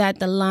idea that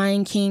The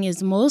Lion King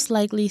is most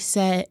likely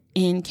set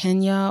in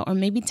Kenya or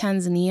maybe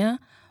Tanzania.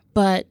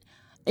 But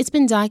it's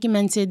been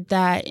documented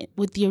that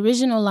with the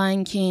original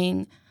Lion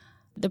King,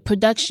 the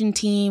production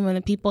team and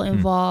the people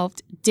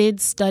involved did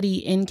study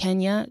in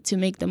Kenya to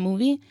make the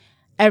movie.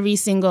 Every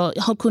single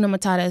Hakuna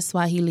Matata is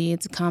Swahili.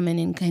 It's common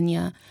in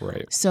Kenya.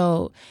 Right.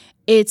 So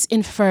it's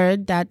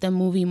inferred that the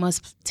movie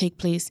must take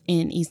place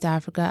in East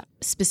Africa,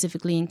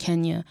 specifically in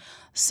Kenya.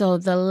 So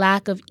the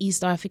lack of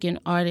East African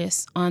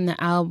artists on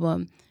the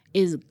album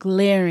is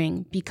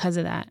glaring because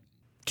of that.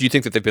 Do you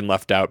think that they've been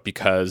left out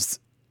because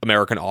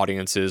American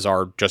audiences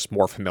are just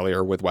more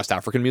familiar with West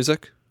African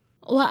music?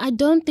 Well, I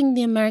don't think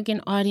the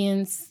American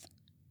audience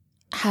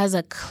has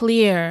a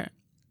clear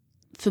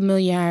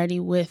familiarity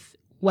with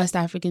West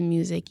African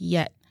music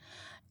yet.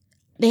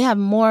 They have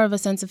more of a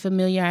sense of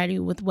familiarity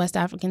with West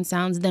African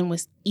sounds than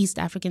with East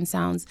African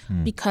sounds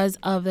because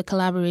of the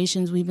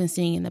collaborations we've been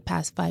seeing in the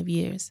past 5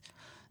 years.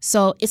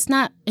 So it's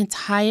not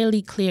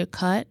entirely clear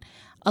cut.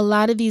 A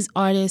lot of these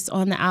artists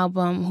on the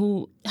album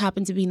who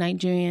happen to be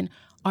Nigerian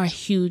are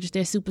huge.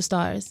 They're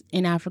superstars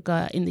in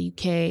Africa, in the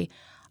UK.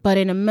 But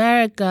in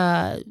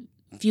America,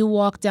 if you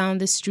walk down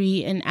the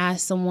street and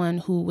ask someone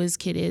who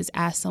WizKid is,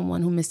 ask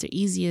someone who Mr.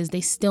 Easy is,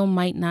 they still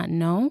might not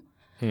know.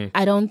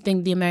 I don't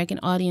think the American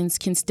audience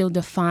can still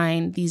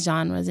define these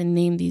genres and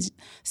name these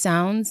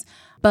sounds.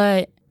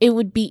 But it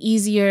would be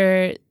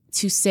easier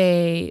to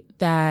say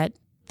that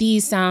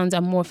these sounds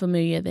are more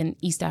familiar than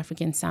East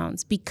African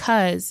sounds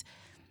because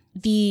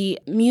the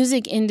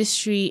music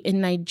industry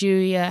in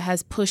Nigeria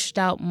has pushed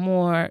out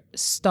more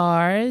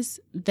stars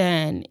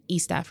than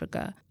East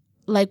Africa.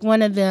 Like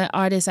one of the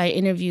artists I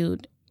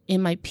interviewed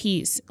in my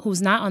piece,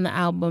 who's not on the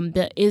album,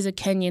 but is a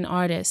Kenyan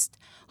artist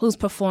who's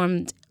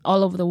performed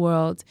all over the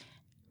world,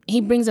 he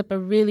brings up a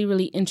really,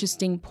 really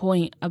interesting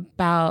point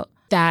about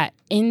that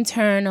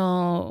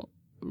internal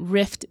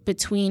rift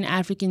between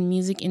African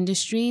music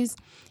industries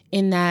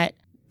in that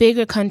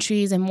bigger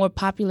countries and more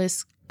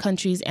populous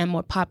countries and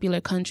more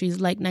popular countries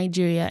like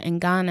Nigeria and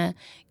Ghana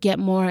get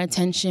more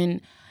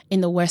attention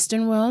in the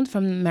Western world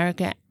from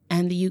America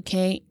and the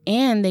UK,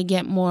 and they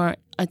get more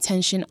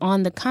attention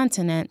on the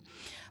continent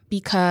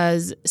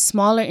because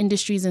smaller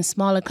industries in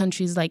smaller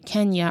countries like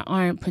Kenya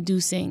aren't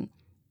producing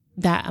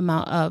that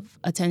amount of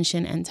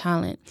attention and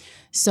talent.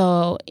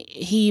 So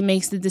he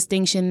makes the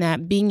distinction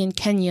that being in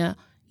Kenya,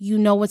 you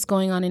know what's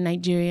going on in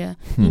Nigeria,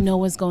 you know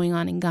what's going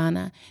on in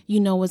Ghana, you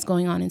know what's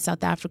going on in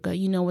South Africa,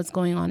 you know what's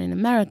going on in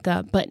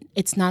America, but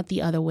it's not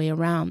the other way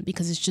around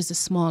because it's just a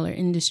smaller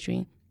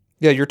industry.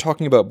 Yeah, you're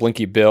talking about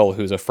Blinky Bill,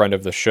 who's a friend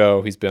of the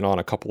show. He's been on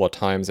a couple of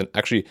times. And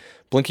actually,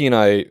 Blinky and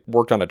I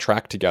worked on a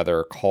track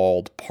together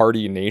called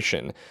Party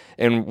Nation.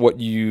 And what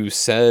you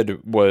said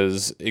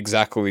was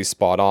exactly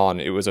spot on.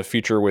 It was a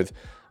feature with,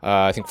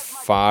 I think,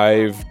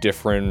 5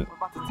 different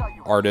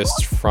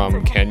artists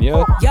from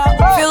Kenya.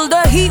 Yeah, feel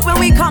the heat when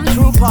we come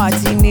through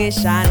Party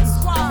Nation.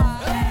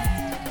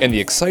 And the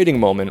exciting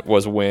moment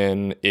was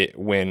when it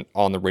went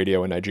on the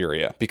radio in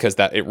Nigeria, because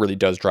that it really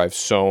does drive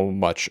so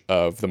much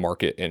of the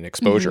market and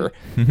exposure.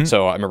 Mm-hmm.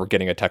 So I remember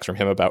getting a text from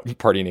him about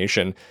Party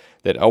Nation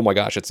that, oh my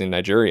gosh, it's in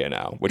Nigeria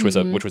now, which was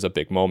a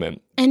big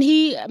moment. And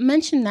he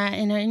mentioned that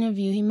in our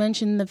interview. He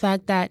mentioned the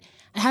fact that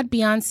had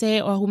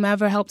Beyonce or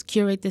whomever helped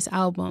curate this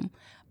album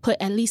put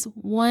at least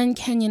one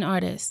Kenyan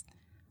artist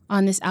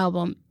on this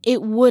album,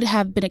 it would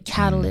have been a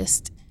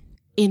catalyst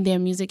in their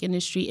music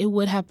industry. It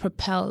would have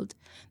propelled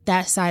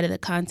that side of the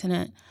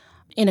continent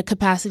in a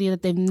capacity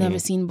that they've never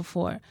seen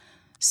before.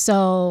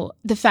 So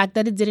the fact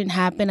that it didn't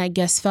happen, I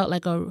guess, felt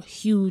like a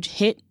huge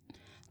hit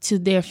to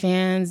their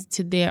fans,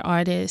 to their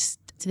artists,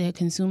 to their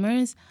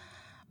consumers.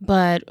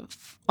 But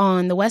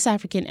on the West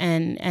African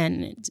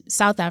and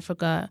South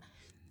Africa,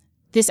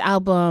 this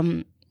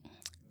album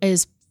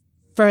is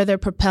further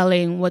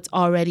propelling what's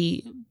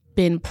already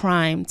been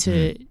primed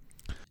to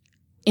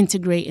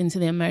integrate into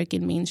the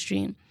American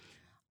mainstream.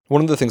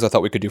 One of the things I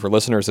thought we could do for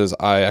listeners is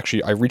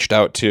I reached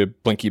out to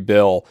Blinky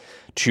Bill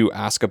to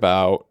ask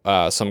about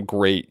some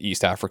great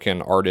East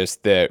African artists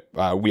that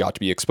we ought to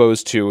be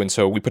exposed to. And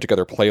so we put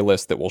together a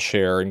playlist that we'll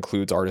share,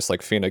 includes artists like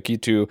Fena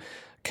Kitu,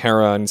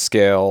 Karan,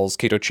 Scales,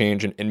 Kato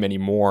Change, and many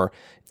more.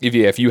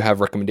 Evia, if you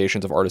have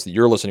recommendations of artists that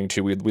you're listening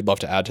to, we'd love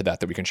to add to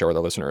that we can share with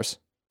our listeners.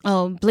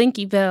 Oh,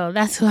 Blinky Bill,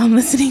 that's who I'm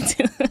listening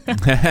to.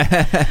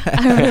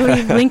 I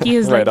really, Blinky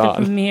is right like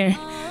on. the premier.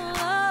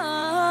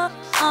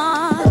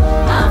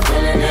 I'm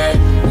feeling it,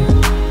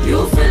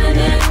 you feeling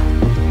it,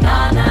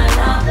 nah, nah,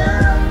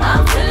 nah.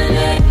 I'm feeling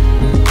it,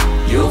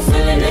 you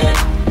feeling it,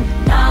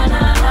 nah,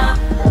 nah,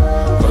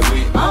 nah. 'Cause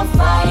we on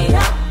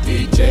fire,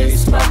 DJ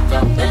spark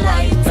up the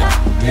lighter,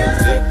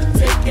 music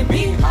taking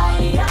me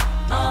higher,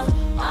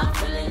 I'm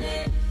feeling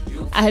it.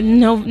 I had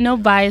no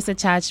bias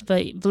attached,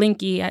 but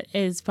Blinky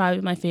is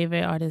probably my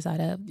favorite artist out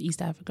of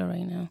East Africa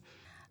right now.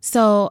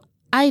 So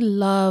I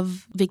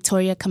love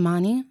Victoria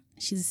Kamani.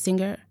 She's a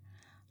singer.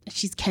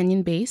 She's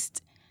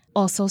Kenyan-based,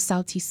 also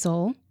Sauti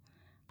Sol.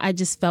 I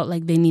just felt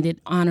like they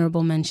needed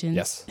honorable mentions.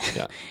 Yes,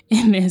 yeah,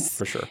 in this,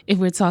 for sure. If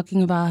we're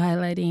talking about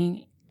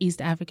highlighting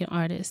East African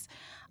artists,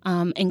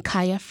 and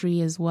Kaya Free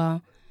as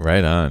well.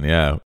 Right on,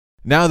 yeah.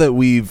 Now that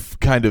we've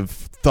kind of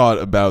thought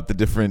about the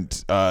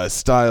different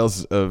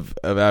styles of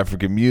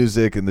African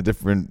music and the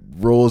different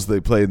roles they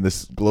play in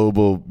this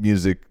global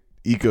music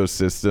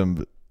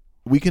ecosystem,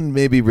 we can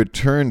maybe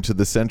return to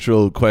the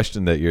central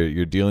question that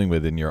you're dealing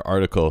with in your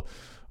article.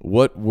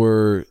 What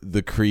were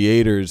the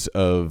creators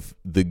of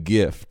The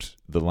Gift,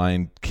 the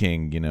Lion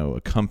King,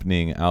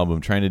 accompanying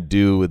album, trying to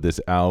do with this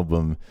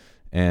album,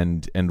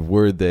 and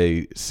were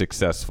they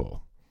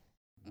successful?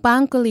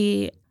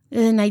 Bankole,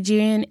 the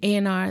Nigerian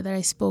A&R that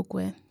I spoke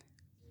with,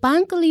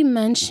 Bankole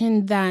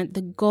mentioned that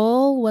the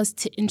goal was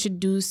to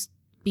introduce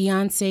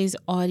Beyonce's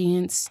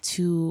audience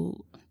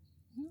to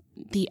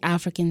the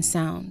African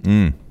sound.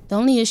 The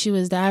only issue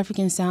is the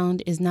African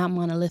sound is not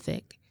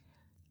monolithic.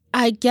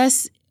 I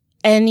guess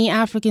any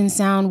African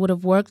sound would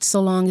have worked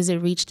so long as it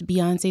reached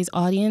Beyonce's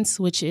audience,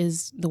 which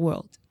is the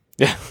world.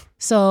 Yeah.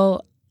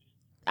 So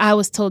I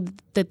was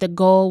told that the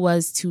goal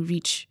was to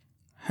reach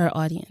her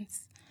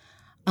audience.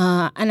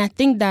 And I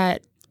think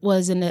that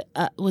was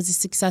a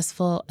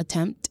successful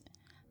attempt.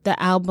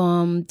 The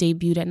album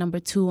debuted at number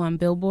 2 on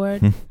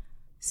Billboard.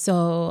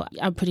 So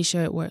I'm pretty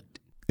sure it worked.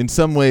 In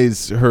some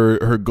ways,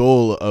 her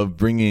goal of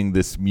bringing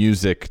this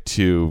music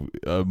to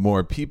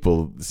more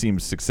people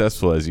seems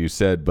successful, as you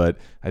said. But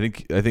I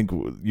think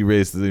you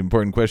raised the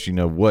important question: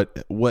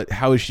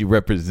 how is she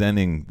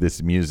representing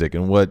this music,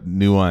 and what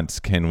nuance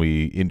can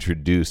we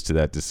introduce to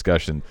that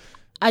discussion?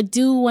 I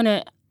do want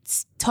to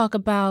talk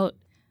about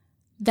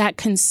that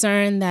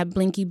concern that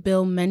Blinky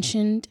Bill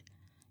mentioned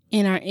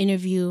in our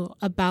interview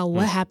about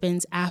what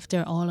happens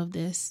after all of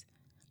this.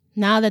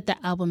 Now that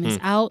the album is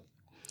out.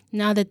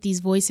 Now that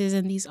these voices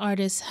and these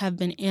artists have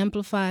been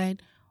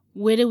amplified,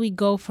 where do we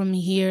go from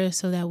here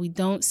so that we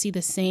don't see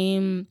the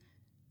same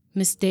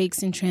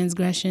mistakes and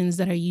transgressions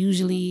that are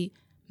usually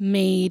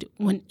made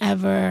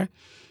whenever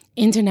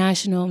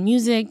international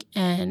music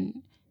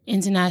and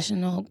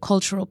international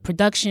cultural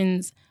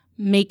productions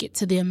make it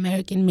to the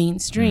American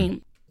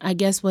mainstream? I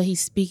guess what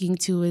he's speaking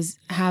to is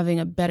having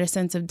a better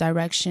sense of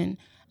direction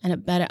and a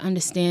better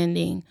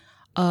understanding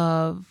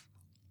of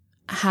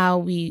how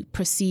we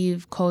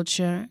perceive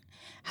culture,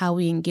 how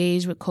we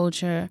engage with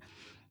culture,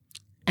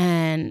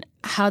 and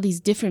how these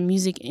different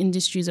music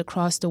industries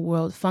across the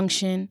world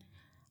function,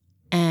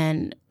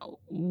 and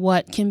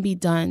what can be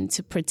done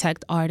to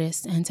protect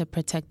artists and to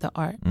protect the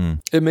art.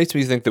 It makes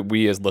me think that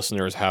we as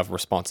listeners have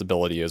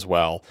responsibility as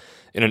well.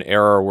 In an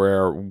era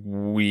where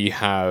we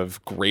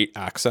have great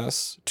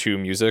access to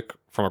music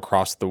from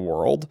across the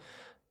world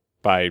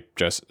by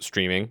just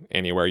streaming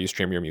anywhere you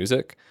stream your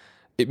music,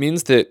 it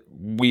means that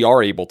we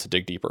are able to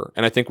dig deeper.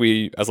 And I think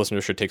we as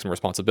listeners should take some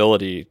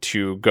responsibility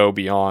to go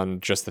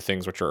beyond just the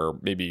things which are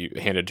maybe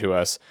handed to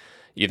us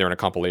either in a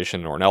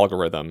compilation or an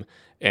algorithm,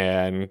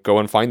 and go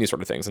and find these sort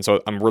of things. And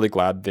so I'm really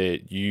glad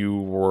that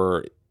you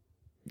were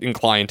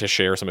inclined to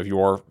share some of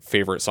your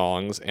favorite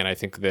songs, and I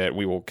think that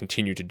we will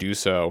continue to do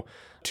so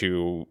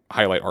to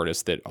highlight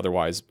artists that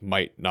otherwise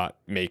might not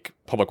make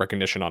public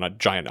recognition on a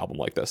giant album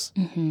like this.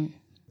 Mm-hmm.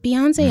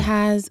 Beyonce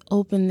has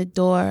opened the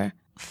door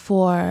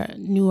for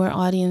newer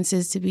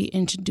audiences to be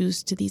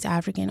introduced to these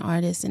African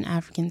artists and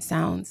African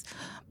sounds.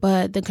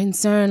 But the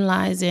concern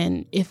lies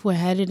in if we're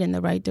headed in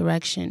the right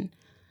direction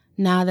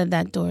now that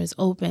that door is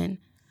open.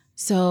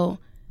 So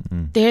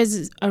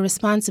there's a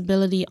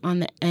responsibility on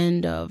the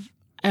end of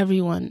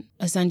everyone,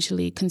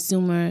 essentially,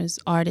 consumers,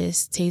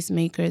 artists,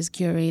 tastemakers,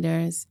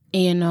 curators,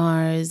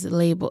 A&Rs,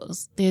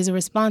 labels. There's a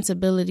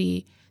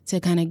responsibility to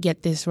kind of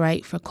get this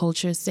right for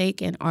culture's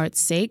sake and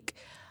art's sake,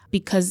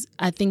 because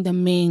I think the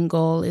main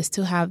goal is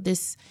to have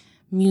this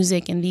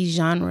music and these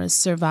genres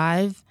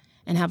survive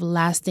and have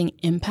lasting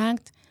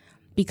impact,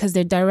 because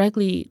they're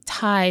directly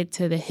tied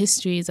to the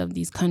histories of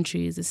these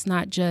countries. It's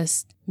not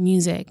just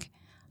music.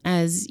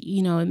 As,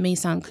 you know, it may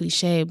sound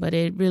cliche, but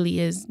it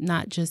really is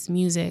not just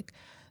music.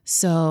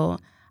 So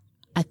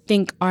I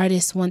think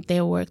artists want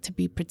their work to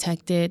be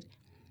protected.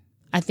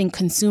 I think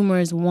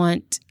consumers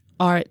want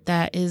art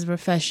that is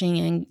refreshing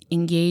and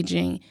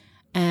engaging.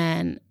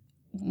 And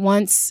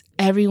once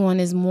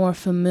everyone is more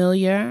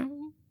familiar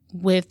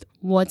with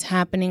what's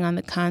happening on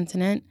the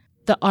continent,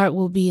 the art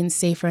will be in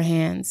safer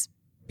hands,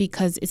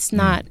 because it's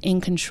not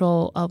in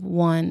control of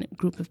one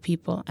group of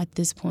people at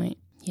this point.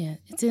 Yeah,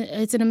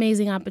 it's an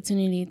amazing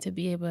opportunity to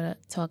be able to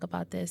talk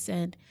about this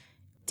and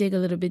dig a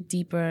little bit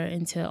deeper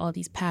into all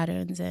these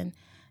patterns and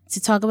to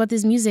talk about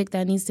this music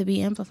that needs to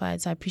be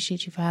amplified. So I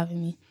appreciate you for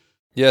having me.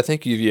 Yeah,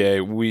 thank you,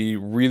 EVA. We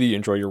really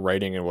enjoy your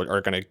writing and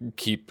are going to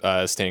keep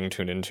staying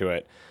tuned into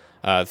it.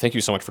 Thank you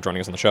so much for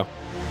joining us on the show.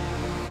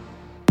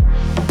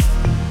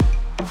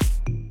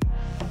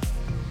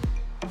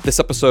 This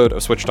episode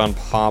of Switched on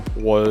Pop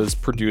was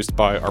produced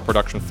by our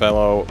production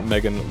fellow,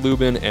 Megan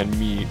Lubin, and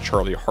me,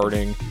 Charlie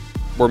Harding.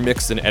 We're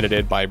mixed and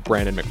edited by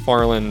Brandon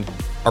McFarland.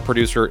 Our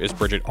producer is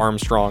Bridget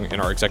Armstrong,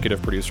 and our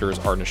executive producers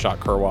are Nishat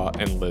Kurwa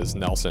and Liz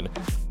Nelson.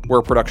 We're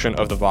a production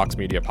of the Vox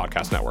Media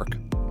Podcast Network.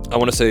 I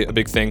want to say a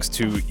big thanks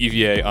to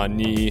EVA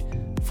Ani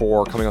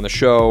for coming on the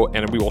show,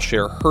 and we will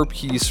share her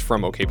piece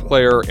from OK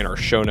Player in our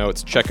show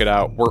notes. Check it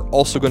out. We're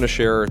also going to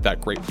share that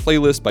great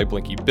playlist by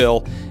Blinky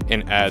Bill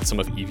and add some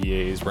of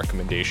EVA's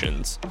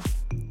recommendations.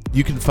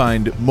 You can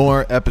find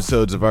more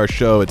episodes of our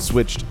show at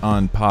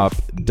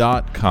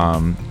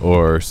switchedonpop.com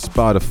or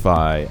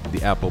Spotify,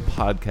 the Apple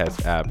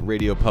Podcast app,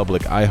 Radio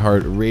Public,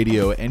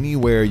 iHeartRadio.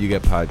 Anywhere you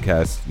get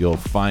podcasts, you'll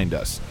find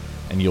us.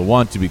 And you'll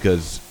want to,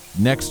 because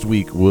next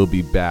week we'll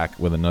be back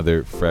with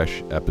another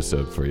fresh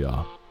episode for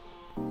y'all.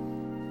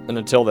 And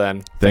until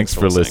then, thanks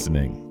for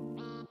listening.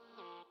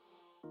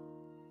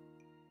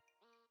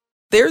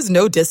 There's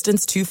no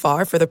distance too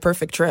far for the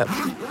perfect trip.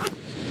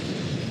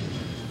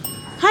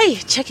 Hi,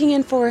 checking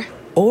in for...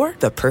 Or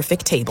the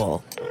perfect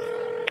table.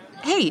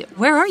 Hey,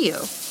 where are you?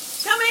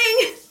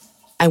 Coming!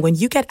 And when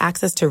you get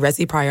access to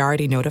Resi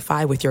Priority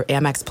Notify with your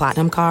Amex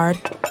Platinum card...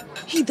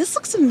 Hey, this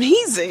looks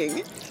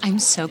amazing! I'm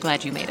so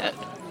glad you made it.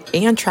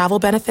 And travel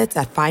benefits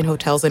at fine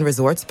hotels and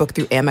resorts booked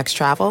through Amex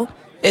Travel,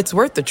 it's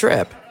worth the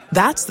trip.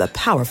 That's the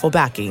powerful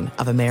backing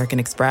of American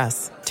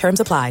Express.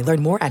 Terms apply.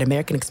 Learn more at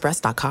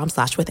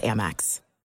americanexpress.com/withAmex.